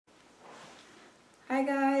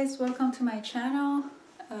guys, welcome to my channel.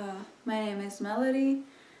 My name is Melody,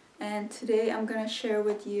 and today I'm gonna share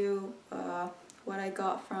with you what I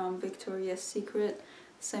got from Victoria's Secret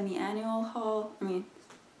semi-annual haul.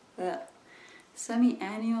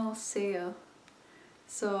 Semi-annual sale.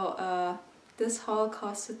 So this haul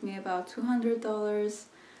costed me about $200.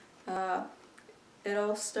 It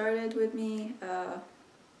all started with me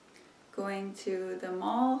going to the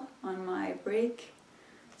mall on my break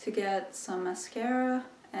to get some mascara,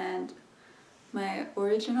 and my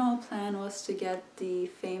original plan was to get the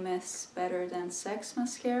famous Better Than Sex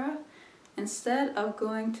mascara. Instead of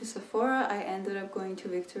going to Sephora, I ended up going to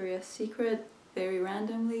Victoria's Secret very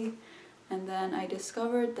randomly, and then I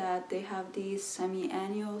discovered that they have these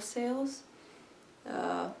semi-annual sales.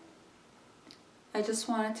 I just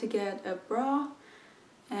wanted to get a bra,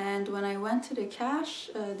 and when I went to the cash,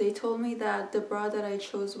 they told me that the bra that I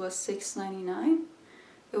chose was $6.99.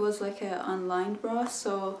 It was like an online bra,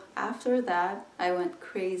 so after that I went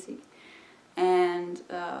crazy, and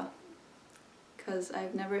because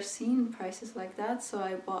I've never seen prices like that, so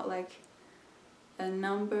I bought like a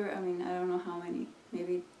number, I don't know how many,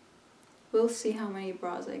 maybe we'll see how many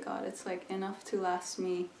bras I got. It's like enough to last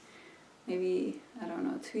me maybe, I don't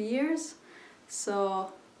know, 2 years.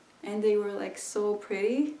 So, and they were like so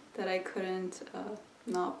pretty that I couldn't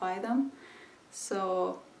not buy them.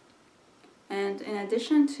 So, and in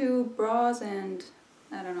addition to bras and,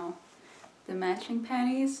 I don't know, the matching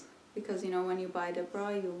panties, because you know when you buy the bra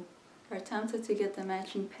you are tempted to get the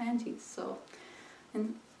matching panties. So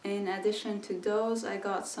in addition to those, I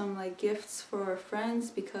got some like gifts for friends,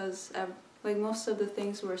 because like most of the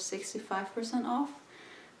things were 65% off,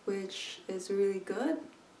 which is really good.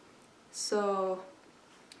 So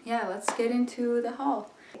yeah, let's get into the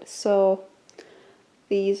haul. So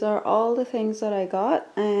these are all the things that I got,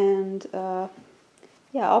 and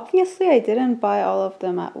yeah, obviously I didn't buy all of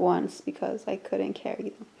them at once because I couldn't carry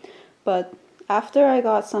them. But after I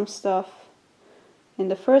got some stuff in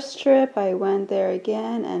the first trip, I went there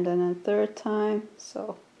again, and then a third time.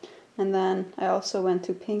 So, and then I also went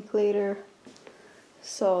to Pink later.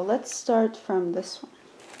 So let's start from this one.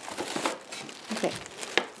 Okay.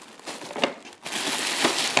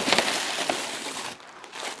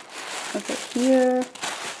 Okay, here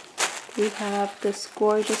we have this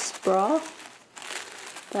gorgeous bra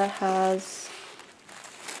that has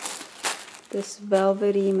this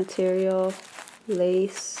velvety material,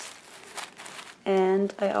 lace,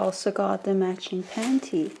 and I also got the matching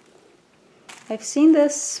panty. I've seen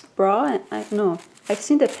this bra, I've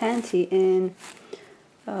seen the panty in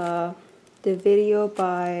the video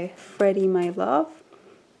by Freddie My Love,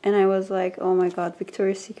 and I was like, oh my god,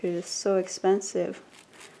 Victoria's Secret is so expensive.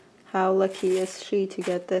 How lucky is she to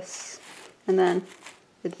get this? And then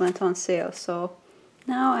it went on sale, so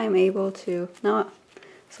now I'm able to,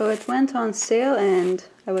 so it went on sale and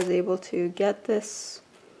I was able to get this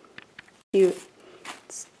cute.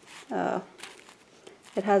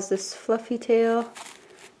 It has this fluffy tail,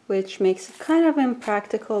 which makes it kind of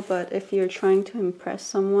impractical, but if you're trying to impress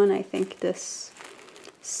someone, I think this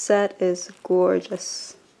set is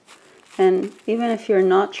gorgeous. And even if you're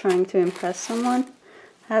not trying to impress someone,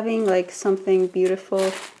 having like something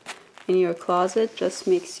beautiful in your closet just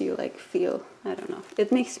makes you like feel, I don't know,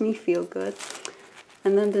 it makes me feel good.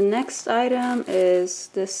 And then the next item is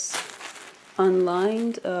this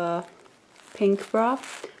unlined pink bra.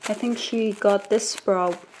 I think she got this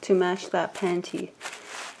bra to match that panty,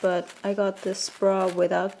 but I got this bra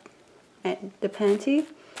without the panty,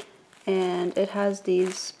 and it has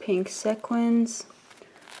these pink sequins,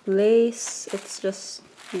 lace. It's just,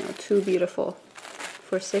 you know, too beautiful.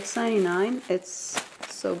 For $6.99, it's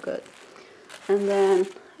so good. And then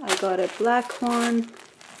I got a black one.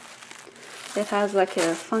 It has like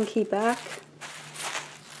a funky back.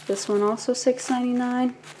 This one also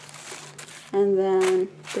 $6.99. And then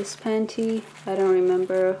this panty, I don't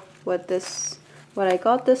remember what I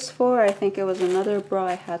got this for. I think it was another bra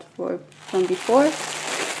I had from before.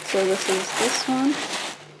 So this is this one.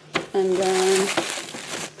 And then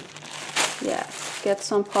yeah, get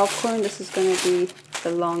some popcorn. This is gonna be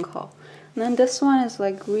the long haul. And then this one is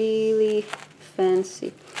like really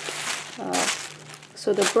fancy.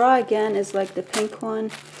 So the bra again is like the pink one.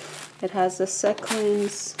 It has the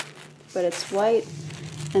sequins, but it's white.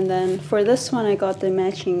 And then for this one I got the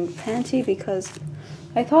matching panty because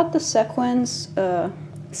I thought the sequins, how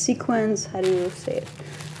do you say it?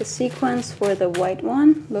 The sequins for the white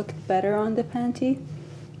one looked better on the panty.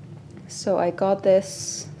 So I got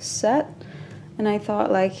this set, and I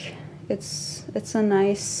thought like it's a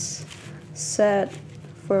nice set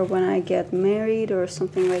for when I get married or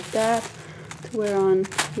something like that, to wear on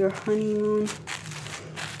your honeymoon.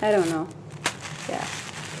 I don't know. Yeah,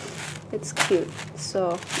 it's cute.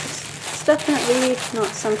 So it's definitely not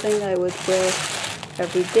something I would wear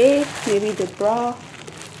every day. Maybe the bra,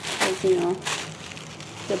 because you know,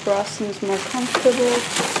 the bra seems more comfortable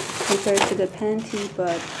compared to the panty,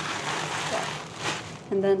 but yeah.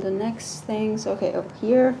 And then the next things, okay, up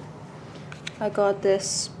here, I got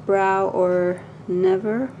this Brow or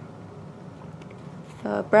Never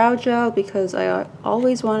brow gel because I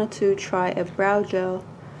always wanted to try a brow gel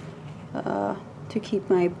to keep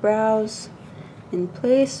my brows in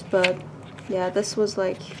place, but yeah, this was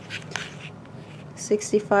like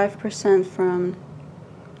 65%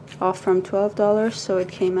 off from $12, so it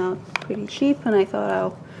came out pretty cheap, and I thought,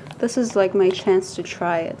 oh, this is like my chance to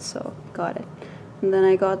try it, so got it. And then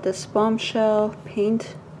I got this Bombshell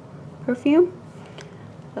paint perfume.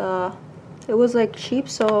 It was like cheap,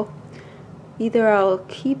 so either I'll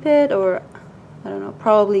keep it or I don't know,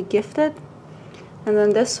 probably gift it. And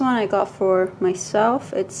then this one I got for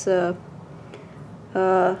myself. It's a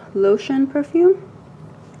lotion perfume.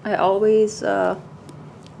 I always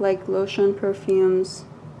like lotion perfumes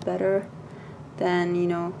better than, you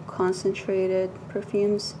know, concentrated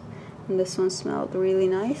perfumes, and this one smelled really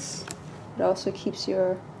nice. It also keeps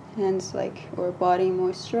your hands like or body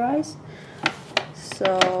moisturized.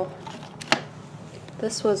 So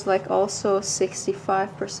this was like also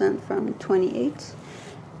 65% from 28,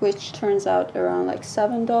 which turns out around like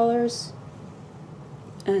 $7.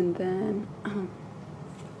 And then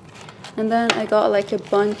I got like a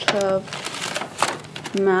bunch of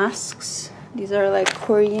masks. These are like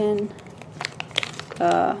Korean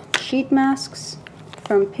sheet masks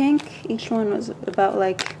from Pink. Each one was about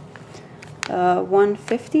like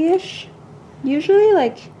 $150-ish. Usually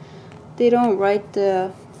like they don't write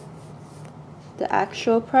the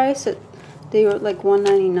actual price. They were like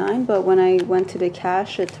 $1.99, but when I went to the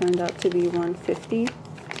cash it turned out to be $150.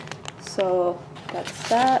 So that's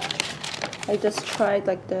that. I just tried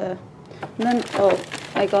like and then oh,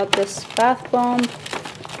 I got this bath bomb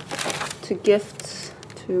to gift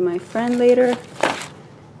to my friend later.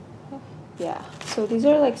 Yeah, so these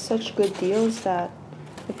are like such good deals that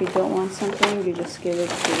if you don't want something, you just give it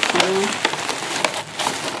to someone.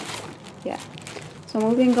 Yeah. So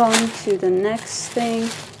moving on to the next thing,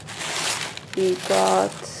 we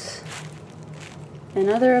got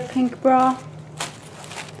another pink bra.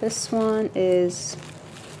 This one was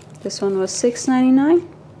 $6.99.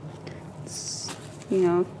 It's, you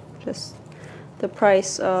know, just the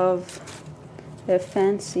price of a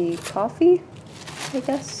fancy coffee, I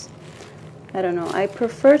guess. I don't know. I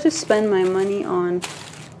prefer to spend my money on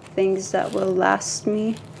things that will last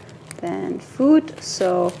me than food,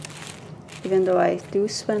 so even though I do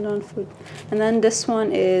spend on food. And then this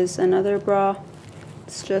one is another bra.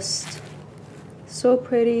 It's just so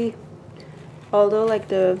pretty. Although like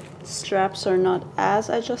the straps are not as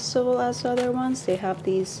adjustable as the other ones, they have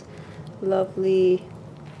these lovely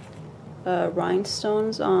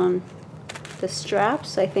rhinestones on the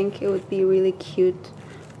straps. I think it would be really cute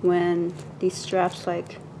when these straps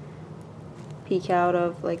like peek out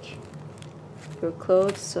of like your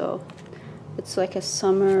clothes. So it's like a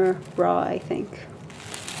summer bra, I think.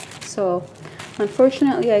 So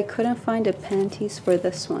unfortunately I couldn't find the panties for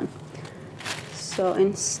this one, so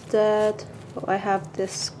instead I have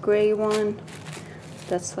this gray one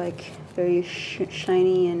that's like very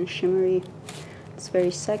shiny and shimmery. It's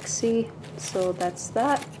very sexy, so that's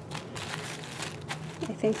that.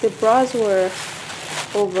 I think the bras were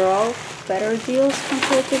overall better deals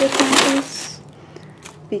compared to the panties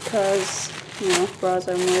because, you know, bras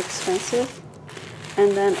are more expensive.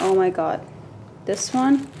 And then, oh my god, this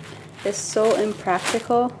one is so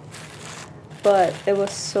impractical, but it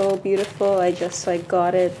was so beautiful. I just like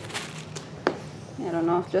got it, I don't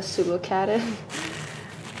know, just to look at it.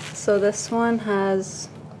 So this one has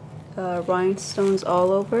rhinestones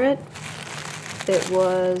all over it. It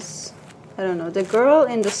was, I don't know, the girl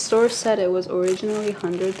in the store said it was originally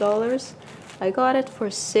 $100. I got it for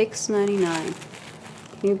 $6.99.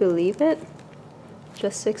 Can you believe it?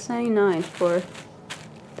 Just $6.99 for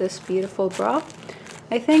this beautiful bra.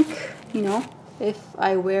 I think, you know, if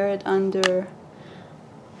I wear it under,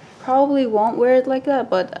 probably won't wear it like that,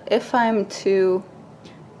 but if I'm too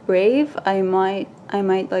brave, I might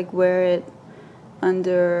like wear it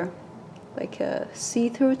under like a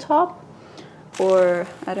see-through top, or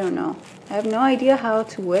I don't know. I have no idea how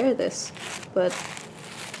to wear this, but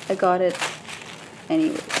I got it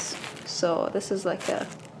anyways. So this is like a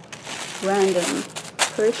random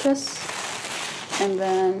purchase. And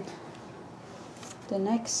then the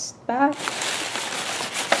next bag.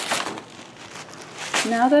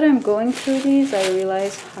 Now that I'm going through these, I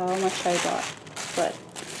realize how much I got, but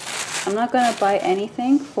I'm not gonna buy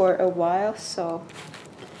anything for a while, so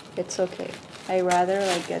it's okay. I rather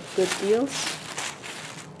like get good deals.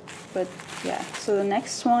 But yeah, so the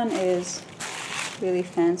next one is really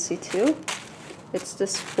fancy too. It's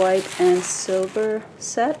this white and silver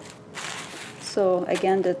set. So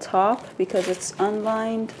again, the top, because it's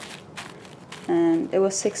unlined, and it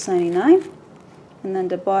was $6.99, and then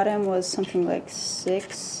the bottom was something like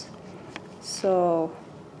 $6. So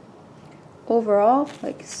overall,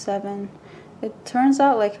 like $7. It turns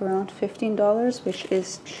out like around $15, which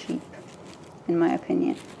is cheap in my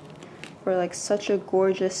opinion, for like such a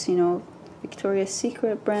gorgeous, you know, Victoria's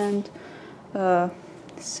Secret brand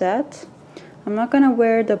set. I'm not gonna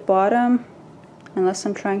wear the bottom unless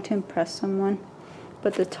I'm trying to impress someone,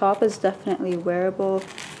 but the top is definitely wearable.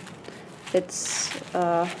 It's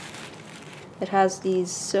it has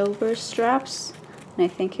these silver straps, and I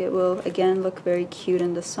think it will again look very cute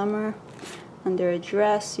in the summer. Under a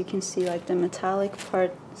dress, you can see like the metallic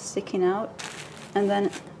part sticking out, and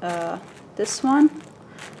then this one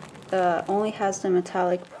only has the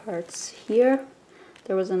metallic parts here.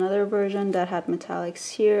 There was another version that had metallics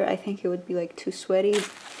here. I think it would be like too sweaty,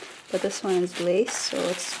 but this one is lace, so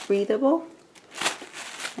it's breathable.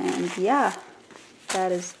 And yeah,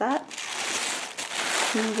 that is that.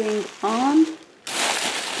 Moving on,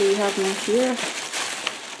 do we have more here?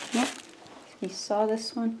 Nope, we saw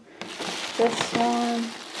this one. This one,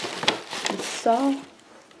 we saw.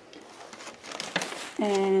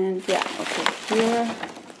 And yeah, okay,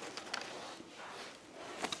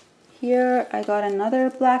 here I got another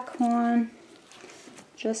black one,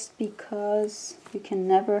 just because you can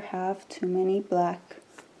never have too many black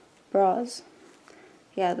bras.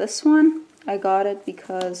 Yeah, this one, I got it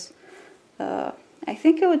because I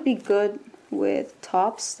think it would be good with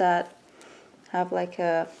tops that have like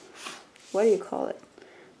a, what do you call it?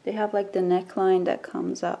 They have like the neckline that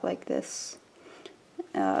comes out like this.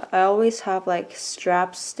 I always have like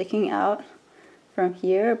straps sticking out from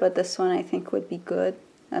here, but this one I think would be good.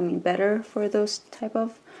 I mean, better for those type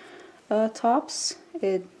of tops.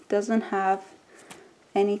 It doesn't have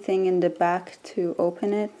anything in the back to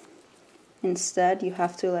open it. Instead, you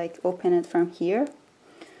have to like open it from here.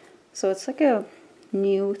 So it's like a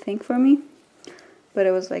new thing for me, but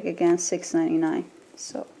it was like again $6.99.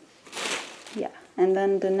 So yeah, and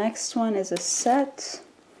then the next one is a set.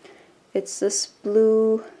 It's this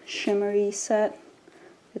blue shimmery set.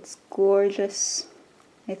 It's gorgeous,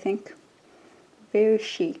 I think. Very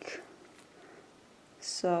chic.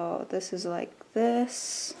 So this is like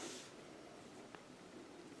this.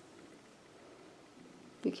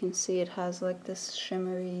 You can see it has like this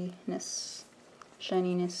shimmeriness,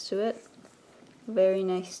 shininess to it. Very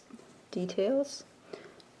nice details.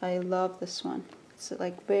 I love this one. It's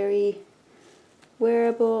like very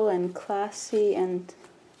wearable and classy, and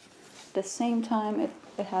at the same time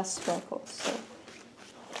it has sparkles. So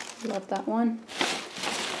love that one.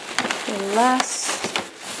 The last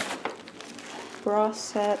bra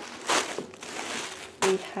set,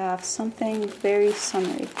 we have something very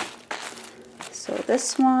summery. So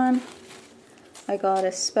this one I got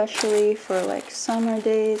especially for like summer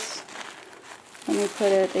days. Let me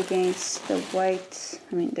put it against the white,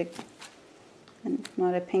 and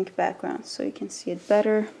not a pink background, so you can see it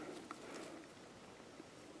better.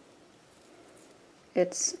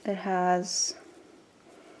 It has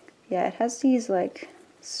these like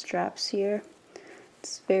straps here.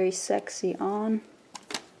 It's very sexy on.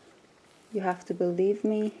 You have to believe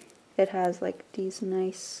me. It has like these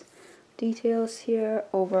nice details here.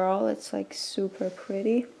 Overall, it's like super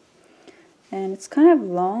pretty. And it's kind of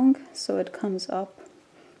long, so it comes up.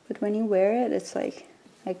 But when you wear it, it's like,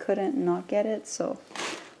 I couldn't not get it, so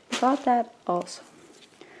I got that also.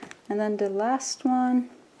 And then the last one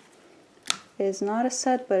is not a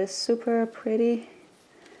set, but it's super pretty.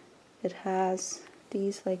 It has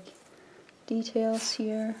these like details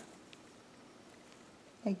here.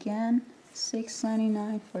 Again,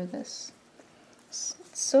 $6.99 for this. It's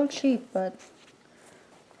so cheap, but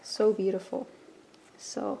so beautiful.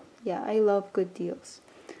 So yeah, I love good deals.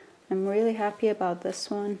 I'm really happy about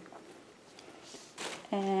this one.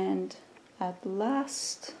 And at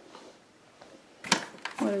last,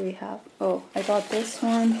 what do we have? Oh, I got this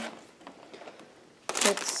one.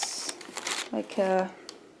 It's like a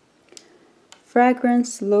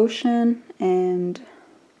fragrance lotion and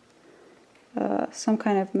some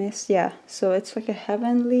kind of mist. Yeah, so it's like a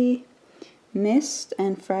heavenly mist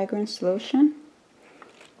and fragrance lotion.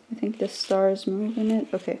 I think the stars move in it.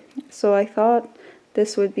 Okay, so I thought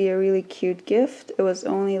this would be a really cute gift. It was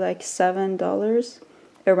only like $7,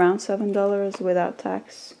 around $7 without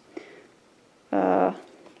tax.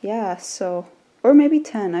 Yeah, so or maybe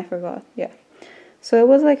 10, I forgot. Yeah, so it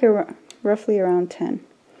was like roughly around 10.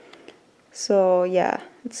 So yeah,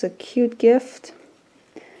 it's a cute gift.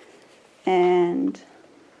 And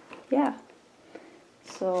yeah,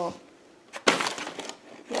 so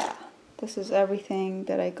yeah, this is everything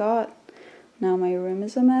that I got. Now my room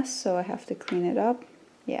is a mess, so I have to clean it up.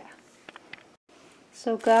 Yeah.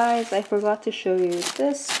 So guys, I forgot to show you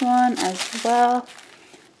this one as well.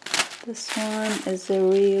 This one is a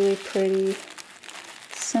really pretty,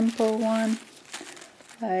 simple one.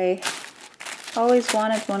 I always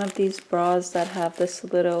wanted one of these bras that have this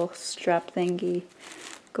little strap thingy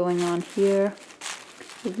going on here.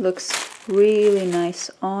 It looks really nice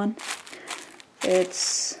on.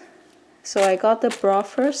 So I got the bra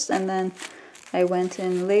first, and then I went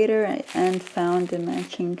in later and found the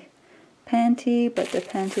matching panty, but the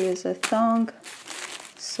panty is a thong,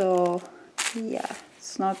 so yeah,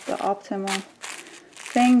 it's not the optimal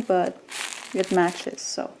thing, but it matches.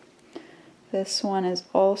 So this one is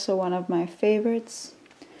also one of my favorites.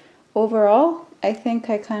 Overall, I think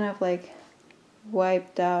I kind of like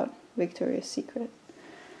wiped out Victoria's Secret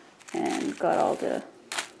and got all the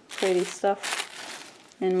pretty stuff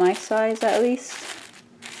in my size, at least.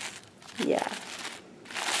 Yeah.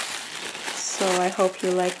 So I hope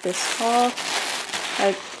you like this haul.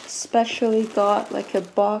 I especially got like a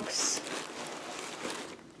box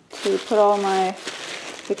to put all my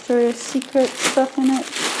Victoria's Secret stuff in it.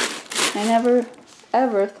 I never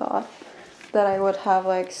ever thought that I would have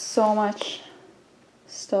like so much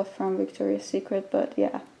stuff from Victoria's Secret, but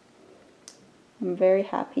yeah, I'm very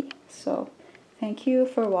happy. So thank you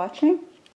for watching.